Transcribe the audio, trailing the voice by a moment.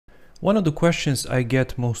One of the questions I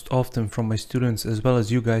get most often from my students as well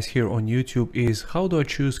as you guys here on YouTube is how do I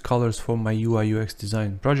choose colors for my UI UX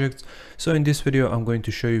design projects? So in this video I'm going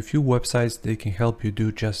to show you a few websites that can help you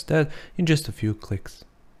do just that in just a few clicks.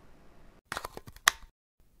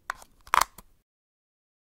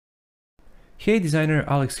 Hey designer,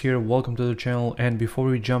 Alex here, welcome to the channel, and before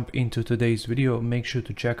we jump into today's video, make sure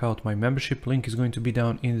to check out my membership. Link is going to be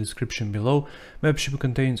down in the description below. Membership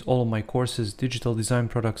contains all of my courses, digital design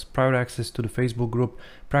products, private access to the Facebook group,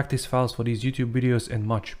 practice files for these YouTube videos and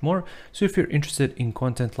much more. So if you're interested in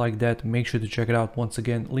content like that, make sure to check it out. Once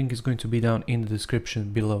again, link is going to be down in the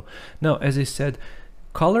description below. Now, as I said,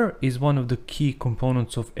 color is one of the key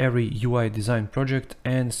components of every UI design project,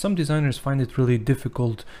 and some designers find it really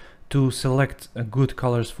difficult to select good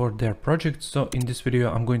colors for their project. So in this video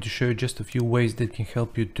I'm going to show you just a few ways that can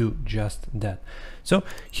help you do just that. So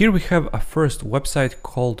here we have a first website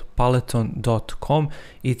called Paleton.com.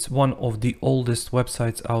 It's one of the oldest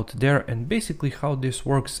websites out there, and basically how this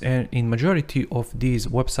works, and in majority of these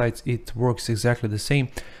websites it works exactly the same.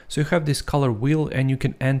 So you have this color wheel and you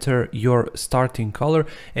can enter your starting color,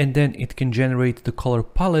 and then it can generate the color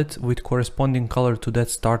palette with corresponding color to that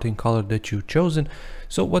starting color that you've chosen.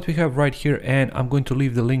 So what we have right here, and I'm going to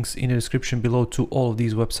leave the links in the description below to all of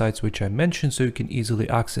these websites which I mentioned so you can easily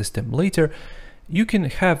access them later. You can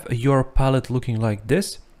have your palette looking like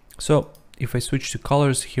this. So if I switch to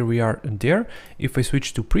colors, here we are there. If I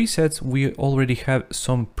switch to presets, we already have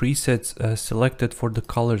some presets selected for the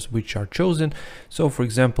colors which are chosen. So for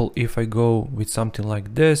example, if I go with something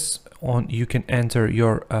like this, you can enter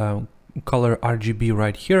your color RGB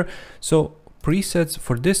right here. So presets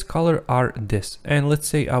for this color are this, and let's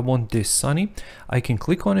say I want this sunny. I can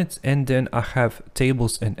click on it, and then I have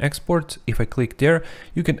tables and export. If I click there,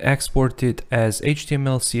 you can export it as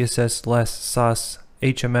HTML, CSS, SAS,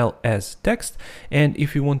 HTML as text, and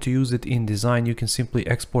if you want to use it in design, you can simply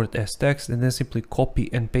export as text and then simply copy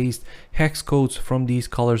and paste hex codes from these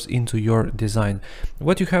colors into your design.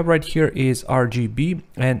 What you have right here is RGB,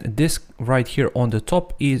 and this right here on the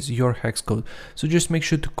top is your hex code. So just make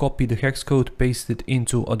sure to copy the hex code, paste it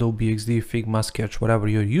into Adobe XD, Figma, Sketch, whatever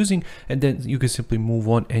you're using, and then you can simply move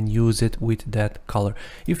on and use it with that color.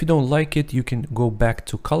 If you don't like it, you can go back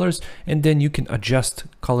to colors, and then you can adjust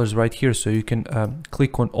colors right here. So you can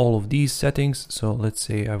click on all of these settings. So let's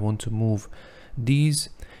say I want to move these,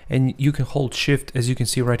 and you can hold shift, as you can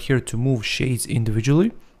see right here, to move shades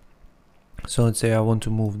individually. So let's say I want to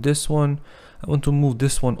move this one, I want to move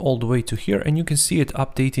this one all the way to here, and you can see it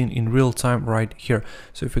updating in real time right here.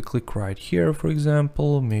 So if I click right here, for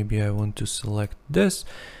example, maybe I want to select this,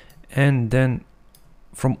 and then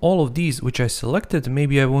from all of these which I selected,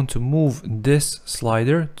 maybe I want to move this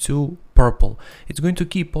slider to purple. It's going to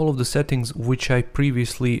keep all of the settings which I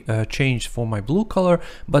previously changed for my blue color,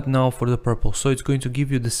 but now for the purple. So it's going to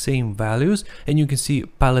give you the same values, and you can see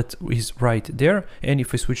palette is right there. And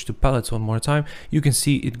if I switch to palettes one more time, you can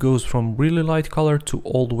see it goes from really light color to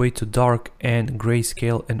all the way to dark and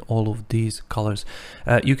grayscale and all of these colors.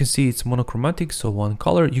 You can see it's monochromatic, so one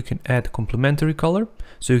color. You can add complementary color,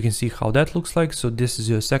 so you can see how that looks like. So this is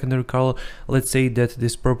your secondary color. Let's say that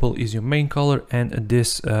this purple is your main color, and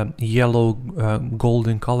this yellow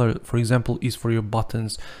golden color, for example, is for your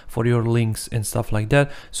buttons, for your links and stuff like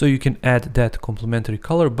that. So you can add that complementary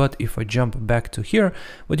color. But if I jump back to here,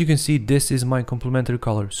 what you can see, this is my complementary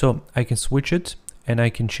color. So I can switch it and I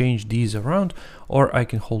can change these around, or I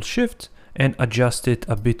can hold shift and adjust it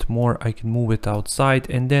a bit more. I can move it outside,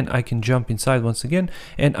 and then I can jump inside once again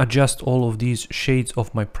and adjust all of these shades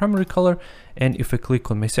of my primary color. And if I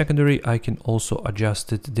click on my secondary, I can also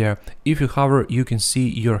adjust it there. If you hover, you can see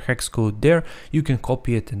your hex code there. You can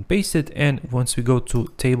copy it and paste it. And once we go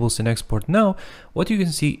to tables and export now, what you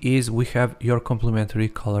can see is we have your complementary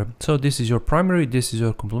color. So this is your primary, this is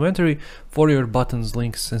your complementary for your buttons,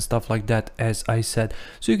 links and stuff like that, as I said.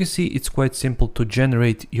 So you can see it's quite simple to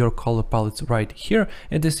generate your color palettes right here,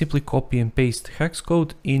 and then simply copy and paste hex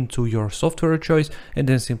code into your software of choice, and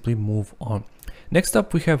then simply move on. Next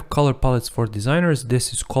up, we have color palettes for designers.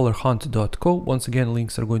 This is colorhunt.co. Once again,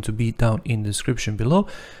 links are going to be down in the description below.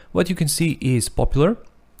 What you can see is popular.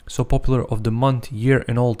 So popular of the month, year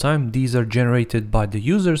and all time. These are generated by the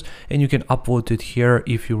users, and you can upvote it here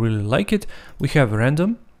if you really like it. We have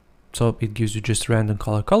random. So it gives you just random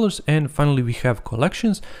colors. And finally we have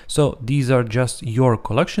collections. So these are just your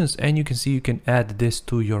collections, and you can see you can add this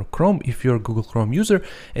to your Chrome if you're a Google Chrome user,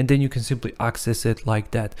 and then you can simply access it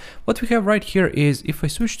like that. What we have right here is, if I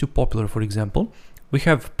switch to popular, for example, We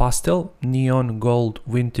have pastel, neon, gold,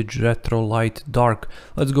 vintage, retro, light, dark.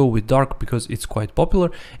 Let's go with dark because it's quite popular.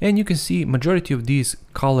 And you can see majority of these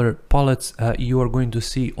color palettes you are going to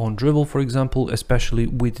see on Dribbble, for example, especially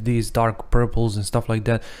with these dark purples and stuff like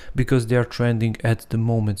that, because they are trending at the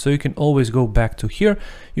moment. So you can always go back to here.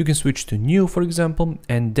 You can switch to new, for example,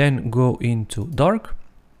 and then go into dark.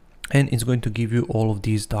 And it's going to give you all of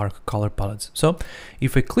these dark color palettes. So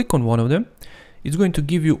if I click on one of them, it's going to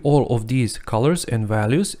give you all of these colors and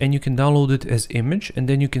values, and you can download it as image, and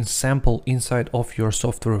then you can sample inside of your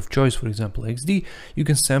software of choice, for example XD. You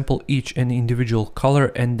can sample each and individual color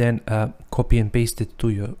and then copy and paste it to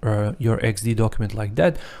your XD document like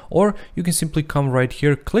that. Or you can simply come right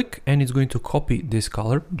here, click, and it's going to copy this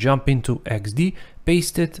color, jump into XD,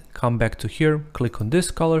 paste it, come back to here, click on this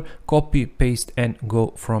color, copy, paste, and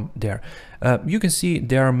go from there. You can see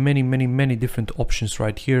there are many different options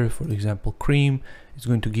right here. For example, cream, it's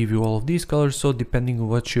going to give you all of these colors. So depending on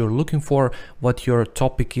what you're looking for, what your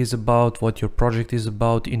topic is about, what your project is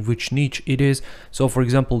about, in which niche it is. So for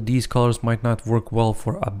example, these colors might not work well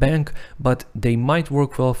for a bank, but they might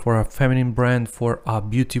work well for a feminine brand, for a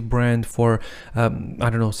beauty brand, for I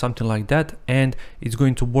don't know, something like that. And it's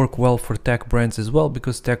going to work well for tech brands as well,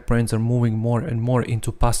 because tech brands are moving more and more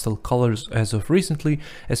into pastel colors as of recently,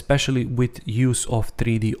 especially with use of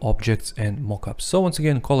 3D objects and mockups. So once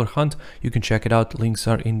again, Color Hunt, you can check it out. Links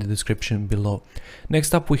are in the description below.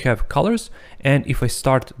 Next up we have colors, and if I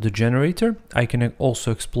start the generator, I can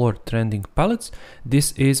also explore trending palettes.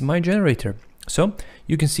 This is my generator. So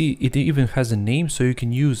you can see it even has a name, so you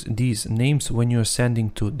can use these names when you're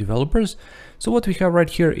sending to developers. So what we have right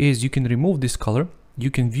here is you can remove this color,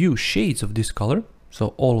 you can view shades of this color,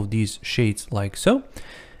 so all of these shades like so,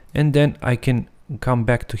 and then I can come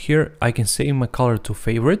back to here, I can save my color to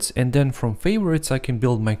favorites, and then from favorites I can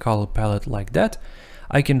build my color palette like that.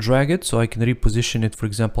 I can drag it, so I can reposition it. For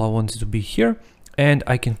example, I want it to be here, and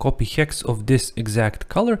I can copy hex of this exact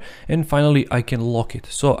color, and finally I can lock it.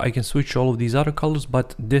 So I can switch all of these other colors,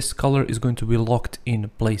 but this color is going to be locked in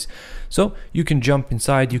place. So you can jump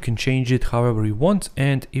inside, you can change it however you want.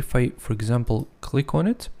 And if I, for example, click on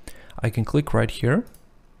it, I can click right here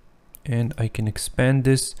and I can expand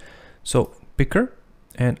this. So picker,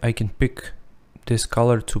 and I can pick this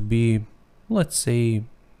color to be, let's say,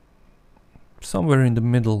 somewhere in the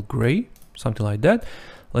middle gray, something like that.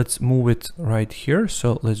 Let's move it right here.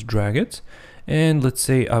 So let's drag it, and let's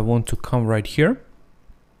say I want to come right here.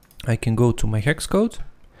 I can go to my hex code,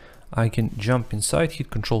 I can jump inside,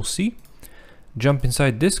 hit Control C, jump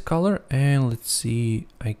inside this color, and let's see,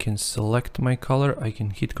 I can select my color, I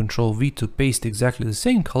can hit Control V to paste exactly the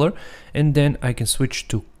same color, and then I can switch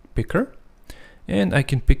to picker, and I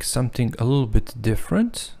can pick something a little bit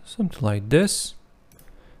different, something like this.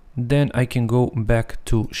 Then I can go back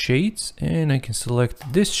to shades, and I can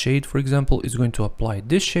select this shade, for example. It's going to apply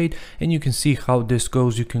this shade, and you can see how this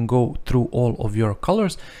goes. You can go through all of your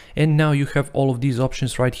colors, and now you have all of these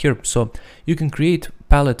options right here. So you can create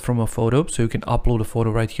palette from a photo, so you can upload a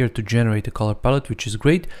photo right here to generate a color palette, which is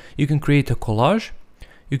great. You can create a collage,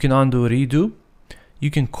 you can undo, redo. You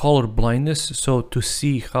can color blindness, so to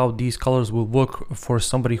see how these colors will work for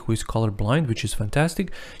somebody who is color blind, which is fantastic.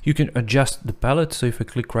 You can adjust the palette, so if I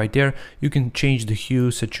click right there, you can change the hue,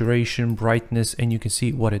 saturation, brightness, and you can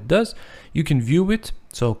see what it does. You can view it,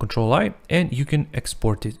 so Control I, and you can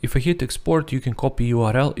export it. If I hit export, you can copy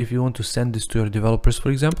URL. If you want to send this to your developers, for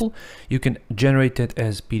example, you can generate it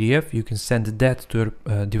as PDF. You can send that to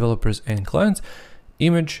your developers and clients.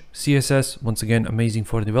 Image, CSS, once again, amazing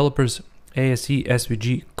for developers. ASE,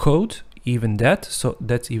 SVG, code, even that, so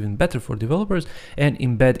that's even better for developers. And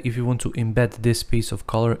embed, if you want to embed this piece of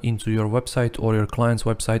color into your website or your client's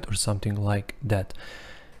website or something like that.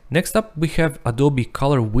 Next up we have Adobe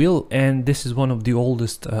Color Wheel, and this is one of the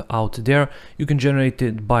oldest out there. You can generate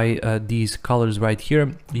it by these colors right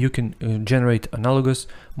here. You can generate analogous,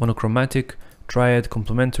 monochromatic, triad,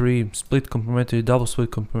 complementary, split complementary, double split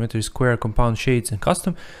complementary, square, compound, shades, and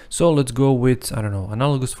custom. So let's go with, I don't know,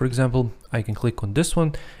 analogous, for example. I can click on this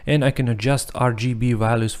one, and I can adjust RGB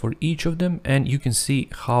values for each of them, and you can see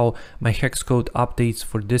how my hex code updates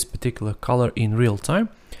for this particular color in real time.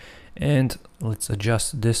 And let's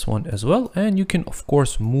adjust this one as well, and you can of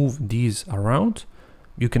course move these around.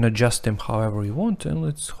 You can adjust them however you want, and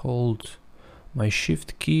let's hold my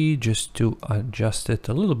shift key just to adjust it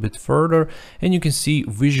a little bit further, and you can see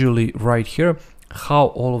visually right here how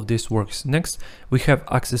all of this works. Next we have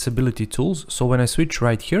accessibility tools, so when I switch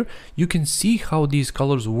right here, you can see how these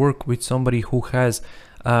colors work with somebody who has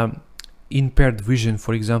impaired vision,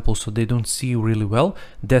 for example, so they don't see really well.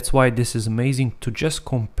 That's why this is amazing to just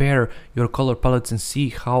compare your color palettes and see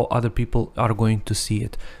how other people are going to see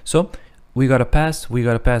it. So we got a pass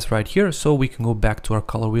right here, so we can go back to our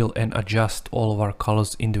color wheel and adjust all of our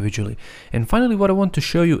colors individually. And finally, what I want to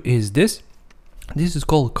show you is this. This is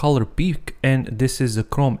called Color Peak, and this is a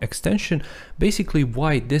Chrome extension. Basically,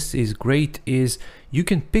 why this is great is you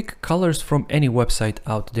can pick colors from any website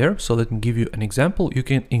out there. So let me give you an example. You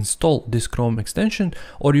can install this Chrome extension,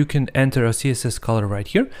 or you can enter a CSS color right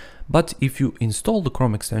here. But if you install the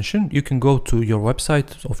Chrome extension, you can go to your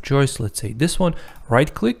website of choice, let's say this one,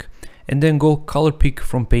 right click, and then go color pick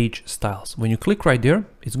from page styles. When you click right there,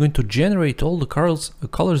 it's going to generate all the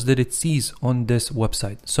colors that it sees on this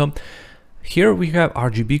website. So here we have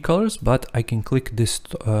RGB colors, but I can click this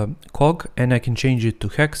cog and I can change it to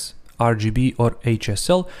hex, RGB or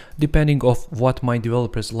HSL, depending of what my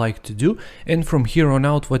developers like to do. And from here on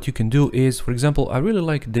out, what you can do is, for example, I really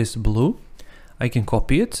like this blue. I can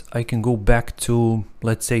copy it. I can go back to,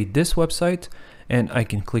 let's say, this website, and I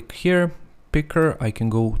can click here, picker. I can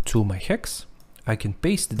go to my hex. I can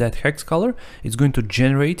paste that hex color, it's going to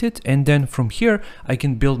generate it, and then from here I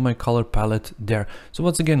can build my color palette there. So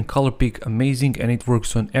once again, Color Pick, amazing, and it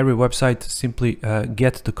works on every website. Simply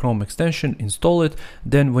get the Chrome extension, install it,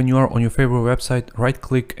 then when you are on your favorite website, right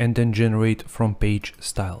click and then generate from page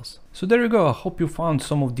styles. So there you go. I hope you found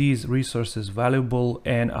some of these resources valuable,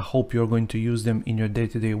 and I hope you're going to use them in your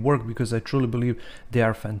day-to-day work, because I truly believe they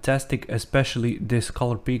are fantastic, especially this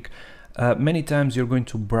Color Pick. Many times you're going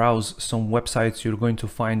to browse some websites, you're going to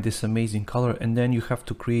find this amazing color, and then you have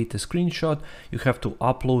to create a screenshot. You have to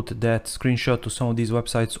upload that screenshot to some of these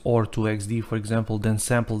websites or to XD, for example, then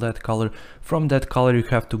sample that color. From that color you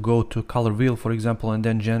have to go to color wheel, for example, and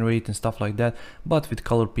then generate and stuff like that. But with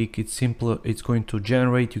Color Pick, it's simpler. It's going to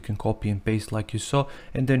generate, you can copy and paste like you saw,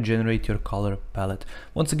 and then generate your color palette.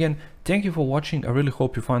 Once again, thank you for watching. I really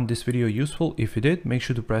hope you found this video useful. If you did, make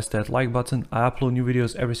sure to press that like button. I upload new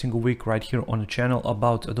videos every single week right here on the channel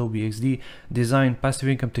about Adobe XD, design, passive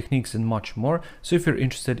income techniques, and much more. So if you're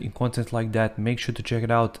interested in content like that, make sure to check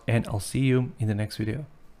it out, and I'll see you in the next video.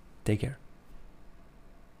 Take care.